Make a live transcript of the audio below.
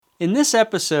In this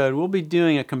episode, we'll be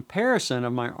doing a comparison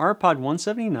of my ARPOD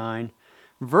 179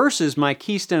 versus my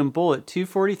Keystone Bullet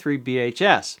 243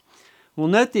 BHS. We'll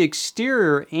note the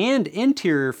exterior and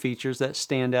interior features that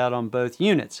stand out on both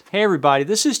units. Hey everybody,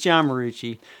 this is John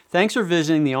Marucci. Thanks for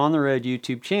visiting the On the Road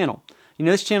YouTube channel. You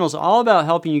know, this channel is all about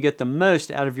helping you get the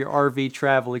most out of your RV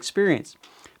travel experience.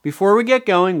 Before we get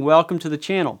going, welcome to the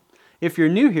channel. If you're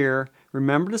new here,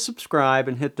 remember to subscribe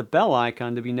and hit the bell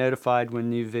icon to be notified when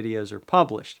new videos are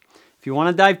published. If you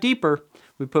want to dive deeper,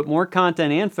 we put more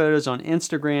content and photos on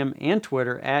Instagram and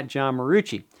Twitter at John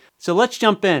Marucci. So let's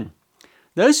jump in.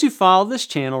 Those who follow this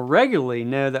channel regularly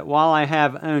know that while I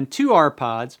have owned two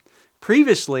ARPODs,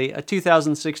 previously a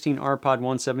 2016 ARPOD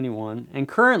 171 and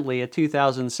currently a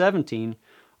 2017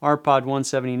 ARPOD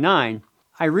 179,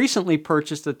 I recently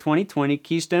purchased the 2020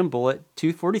 Keystone Bullet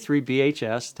 243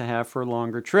 BHS to have for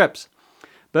longer trips.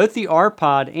 Both the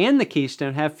ARPOD and the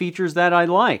Keystone have features that I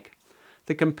like.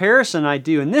 The comparison I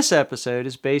do in this episode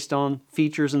is based on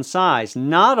features and size,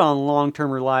 not on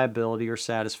long-term reliability or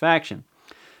satisfaction.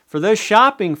 For those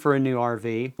shopping for a new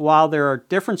RV, while there are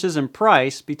differences in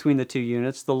price between the two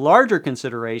units, the larger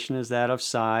consideration is that of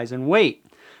size and weight.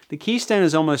 The Keystone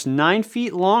is almost 9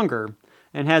 feet longer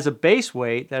and has a base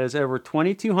weight that is over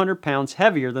 2,200 pounds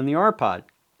heavier than the ARPOD.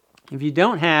 If you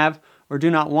don't have or do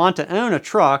not want to own a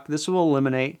truck, this will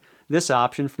eliminate this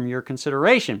option from your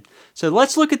consideration. So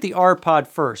let's look at the ARPOD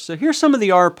first. So here's some of the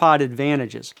ARPOD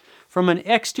advantages. From an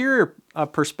exterior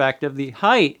perspective, the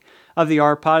height of the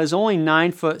ARPOD is only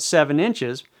 9 foot 7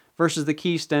 inches versus the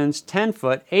Keystone's 10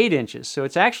 foot 8 inches. So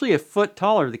it's actually a foot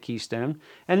taller, the Keystone.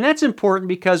 And that's important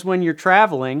because when you're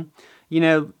traveling, you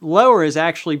know, lower is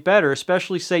actually better,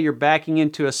 especially say you're backing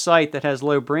into a site that has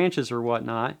low branches or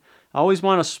whatnot. I always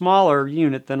want a smaller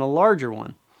unit than a larger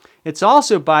one. It's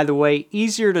also, by the way,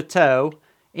 easier to tow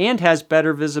and has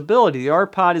better visibility. The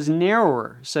ARPOD is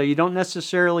narrower, so you don't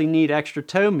necessarily need extra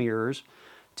tow mirrors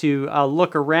to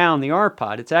look around the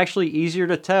ARPOD. It's actually easier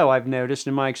to tow, I've noticed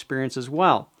in my experience as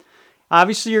well.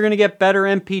 Obviously, you're going to get better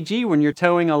MPG when you're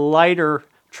towing a lighter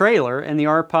trailer, and the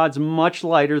ARPOD's much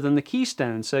lighter than the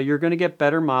Keystone, so you're going to get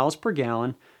better miles per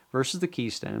gallon versus the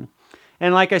Keystone.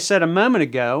 And like I said a moment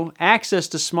ago, access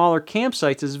to smaller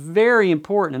campsites is very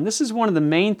important, and this is one of the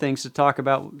main things to talk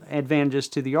about advantages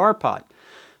to the ARPOD.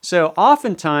 So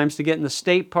oftentimes to get in the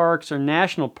state parks or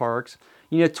national parks,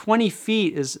 20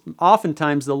 feet is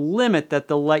oftentimes the limit that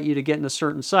they'll let you to get into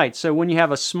certain sites. So when you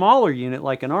have a smaller unit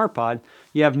like an ARPOD,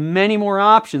 you have many more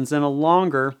options than a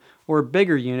longer or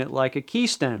bigger unit like a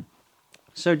Keystone.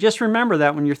 So just remember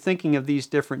that when you're thinking of these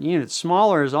different units.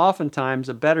 Smaller is oftentimes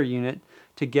a better unit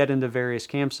to get into various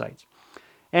campsites.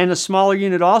 And a smaller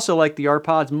unit also, like the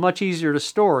ARPOD, is much easier to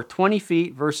store. 20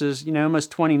 feet versus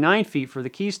almost 29 feet for the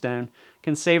Keystone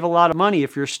can save a lot of money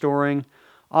if you're storing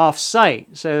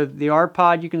off-site. So the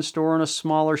ARPOD you can store on a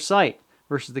smaller site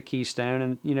versus the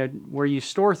Keystone, and where you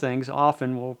store things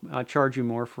often will charge you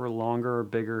more for a longer or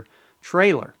bigger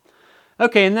trailer.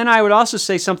 Okay, and then I would also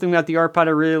say something about the ARPOD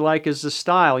I really like is the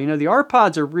style. The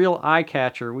ARPOD's a real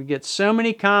eye-catcher. We get so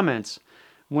many comments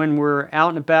when we're out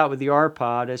and about with the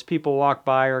ARPOD as people walk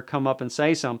by or come up and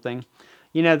say something.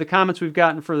 The comments we've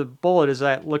gotten for the Bullet is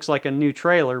that it looks like a new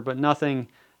trailer, but nothing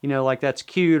like that's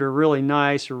cute or really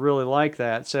nice or really like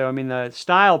that. So, the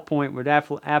style point would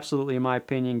absolutely, in my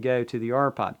opinion, go to the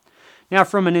ARPOD. Now,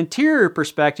 from an interior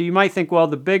perspective, you might think, well,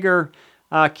 the bigger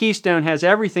Keystone has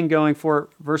everything going for it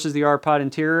versus the ARPOD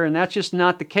interior, and that's just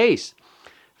not the case.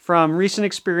 From recent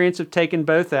experience of taking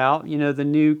both out, the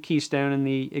new Keystone and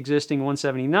the existing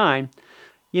 179,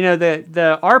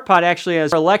 the ARPOD actually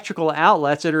has electrical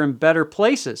outlets that are in better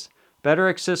places, better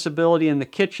accessibility in the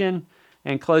kitchen,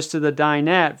 and close to the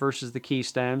dinette versus the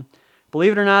Keystone.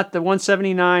 Believe it or not, the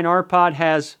 179 ARPOD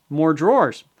has more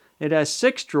drawers. It has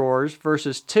 6 drawers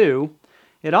versus 2.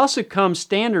 It also comes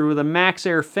standard with a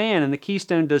MaxxAir fan, and the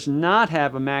Keystone does not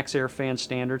have a MaxxAir fan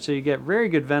standard, so you get very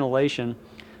good ventilation.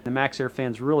 The MaxxAir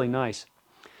fan's really nice.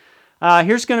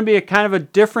 Here's going to be a kind of a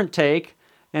different take,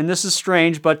 and this is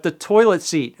strange, but the toilet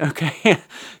seat, okay?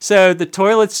 So the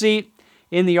toilet seat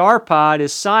in the ARPOD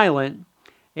is silent,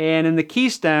 and in the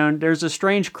Keystone, there's a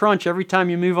strange crunch every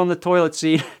time you move on the toilet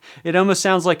seat. It almost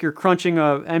sounds like you're crunching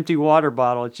an empty water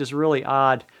bottle. It's just really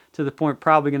odd to the point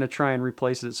probably going to try and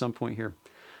replace it at some point here.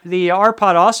 The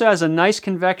ARPOD also has a nice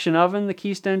convection oven the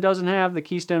Keystone doesn't have. The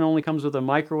Keystone only comes with a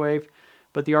microwave,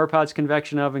 but the ARPOD's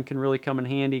convection oven can really come in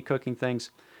handy cooking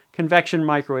things. Convection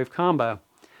microwave combo.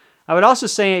 I would also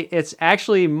say it's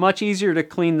actually much easier to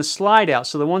clean the slide out.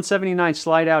 So the 179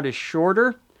 slide out is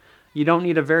shorter. You don't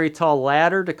need a very tall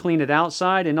ladder to clean it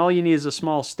outside, and all you need is a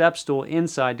small step stool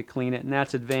inside to clean it, and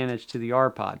that's advantage to the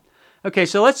ARPOD. Okay,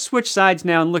 so let's switch sides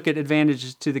now and look at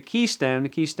advantages to the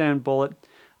Keystone Bullet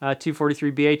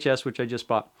 243 BHS, which I just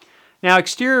bought. Now,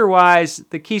 exterior-wise,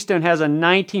 the Keystone has a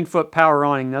 19-foot power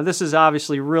awning. Now, this is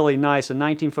obviously really nice. A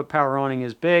 19-foot power awning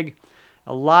is big,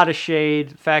 a lot of shade.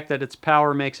 The fact that it's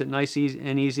power makes it nice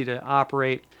and easy to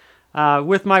operate.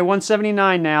 With my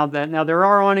 179 now there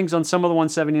are awnings on some of the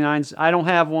 179s. I don't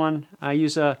have one. I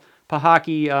use a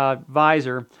Pahaki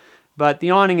visor. But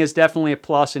the awning is definitely a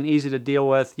plus and easy to deal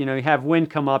with. You have wind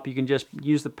come up, you can just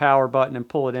use the power button and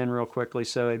pull it in real quickly.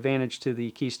 So advantage to the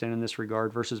Keystone in this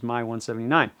regard versus my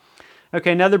 179.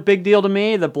 Okay, another big deal to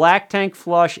me, the black tank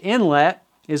flush inlet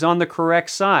is on the correct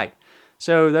side.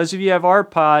 So those of you who have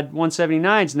RPod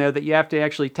 179s know that you have to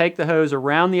actually take the hose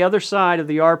around the other side of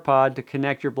the RPod to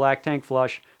connect your black tank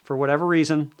flush for whatever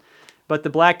reason. But the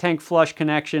black tank flush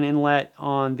connection inlet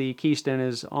on the Keystone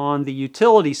is on the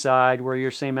utility side where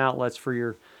your same outlets for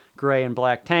your gray and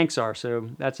black tanks are. So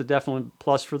that's a definite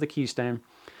plus for the Keystone.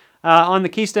 On the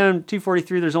Keystone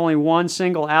 243, there's only one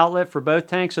single outlet for both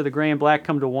tanks, so the gray and black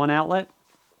come to one outlet.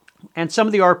 And some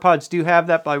of the RPods do have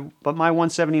that, but my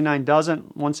 179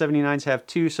 doesn't. 179s have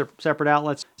two separate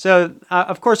outlets. So,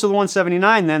 of course, with the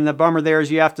 179, then the bummer there is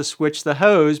you have to switch the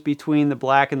hose between the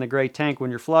black and the gray tank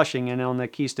when you're flushing, and on the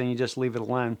Keystone, you just leave it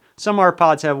alone. Some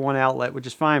RPods have one outlet, which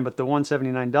is fine, but the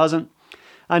 179 doesn't.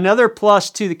 Another plus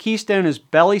to the Keystone is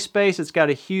belly space. It's got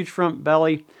a huge front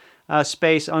belly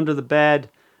space under the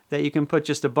bed that you can put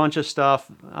just a bunch of stuff.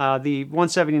 The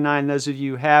 179, those of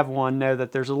you who have one know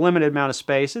that there's a limited amount of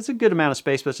space. It's a good amount of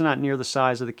space, but it's not near the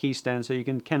size of the Keystone, so you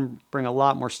can bring a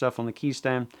lot more stuff on the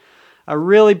Keystone. A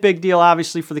really big deal,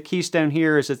 obviously, for the Keystone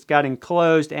here is it's got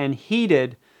enclosed and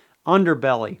heated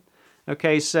underbelly.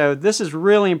 Okay, so this is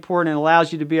really important. It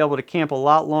allows you to be able to camp a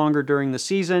lot longer during the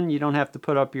season. You don't have to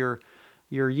put up your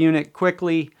unit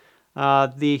quickly.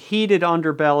 The heated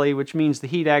underbelly, which means the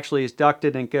heat actually is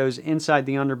ducted and goes inside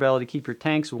the underbelly to keep your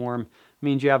tanks warm,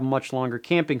 means you have a much longer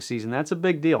camping season. That's a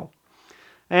big deal.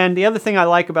 And the other thing I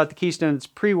like about the Keystone, it's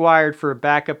pre-wired for a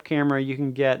backup camera. You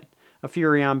can get a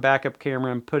Furrion backup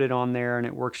camera and put it on there, and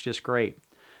it works just great.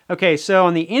 Okay, so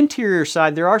on the interior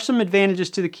side, there are some advantages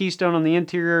to the Keystone on the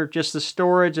interior. Just the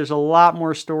storage, there's a lot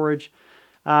more storage.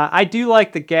 I do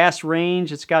like the gas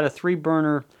range. It's got a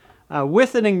 3-burner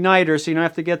with an igniter, so you don't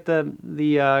have to get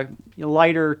the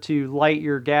lighter to light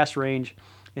your gas range.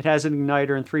 It has an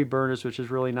igniter and 3 burners, which is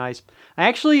really nice. I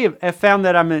actually have found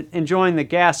that I'm enjoying the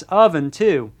gas oven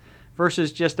too,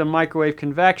 versus just a microwave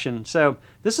convection. So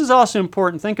this is also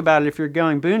important. Think about it. If you're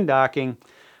going boondocking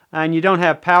and you don't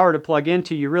have power to plug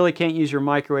into, you really can't use your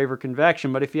microwave or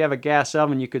convection. But if you have a gas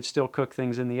oven, you could still cook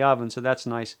things in the oven, so that's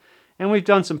nice. And we've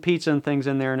done some pizza and things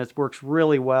in there, and it works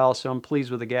really well, so I'm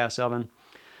pleased with the gas oven.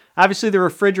 Obviously, the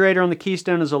refrigerator on the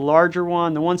Keystone is a larger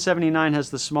one. The 179 has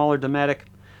the smaller Dometic.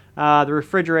 The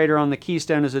refrigerator on the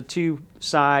Keystone is a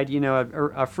 2-side,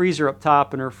 a freezer up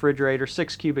top and a refrigerator,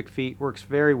 6 cubic feet, works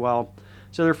very well.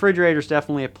 So the refrigerator is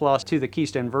definitely a plus to the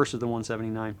Keystone versus the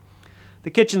 179. The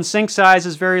kitchen sink size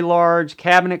is very large.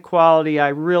 Cabinet quality I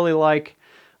really like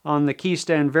on the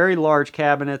Keystone. Very large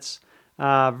cabinets,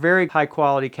 very high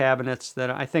quality cabinets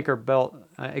that I think are built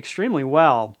extremely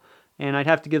well. And I'd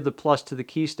have to give the plus to the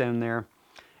Keystone there.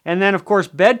 And then, of course,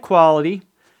 bed quality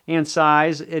and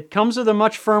size. It comes with a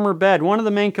much firmer bed. One of the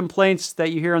main complaints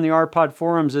that you hear on the RPod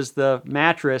forums is the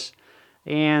mattress.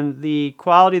 And the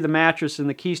quality of the mattress in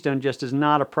the Keystone just is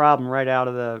not a problem right out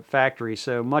of the factory.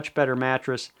 So much better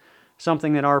mattress.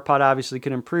 Something that RPod obviously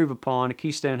could improve upon. The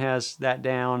Keystone has that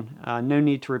down. No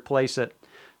need to replace it.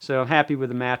 So I'm happy with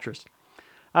the mattress.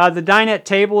 The dinette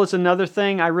table is another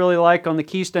thing I really like on the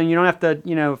Keystone. You don't have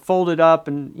to, fold it up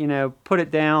and, put it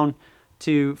down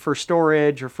for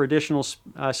storage or for additional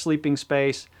sleeping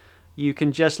space. You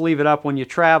can just leave it up when you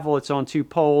travel. It's on 2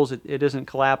 poles. It isn't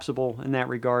collapsible in that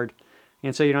regard.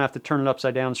 And so you don't have to turn it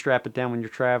upside down and strap it down when you're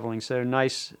traveling. So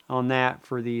nice on that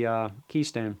for the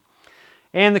Keystone.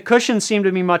 And the cushions seem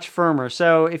to be much firmer.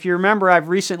 So if you remember, I've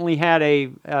recently had a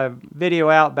video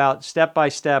out about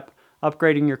step-by-step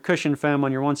upgrading your cushion foam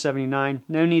on your 179.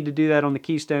 No need to do that on the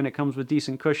Keystone. It comes with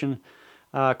decent cushion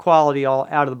quality all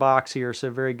out of the box here, so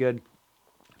very good.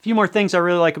 A few more things I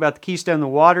really like about the Keystone, the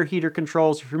water heater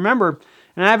controls. If you remember,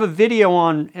 and I have a video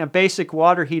on basic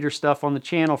water heater stuff on the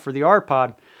channel for the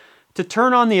RPod. To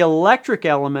turn on the electric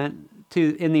element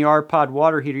in the RPod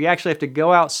water heater, you actually have to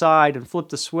go outside and flip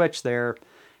the switch there.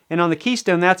 And on the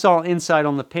Keystone, that's all inside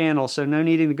on the panel, so no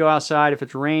needing to go outside if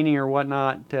it's raining or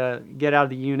whatnot to get out of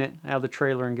the unit, out of the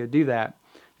trailer and go do that.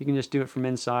 You can just do it from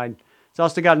inside. It's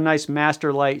also got a nice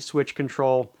master light switch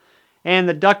control. And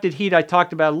the ducted heat I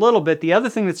talked about a little bit. The other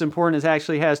thing that's important is it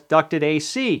actually has ducted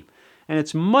AC. and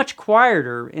it's much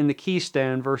quieter in the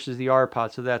Keystone versus the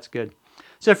R-Pod, so that's good.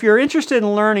 So if you're interested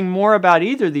in learning more about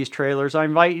either of these trailers, I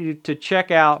invite you to check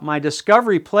out my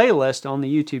Discovery playlist on the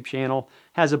YouTube channel.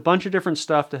 It has a bunch of different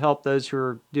stuff to help those who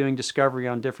are doing discovery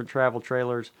on different travel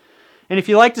trailers. And if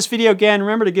you like this video, again,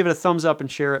 remember to give it a thumbs up and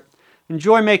share it.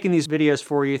 Enjoy making these videos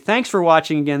for you. Thanks for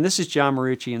watching again. This is John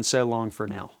Marucci, and so long for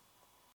now.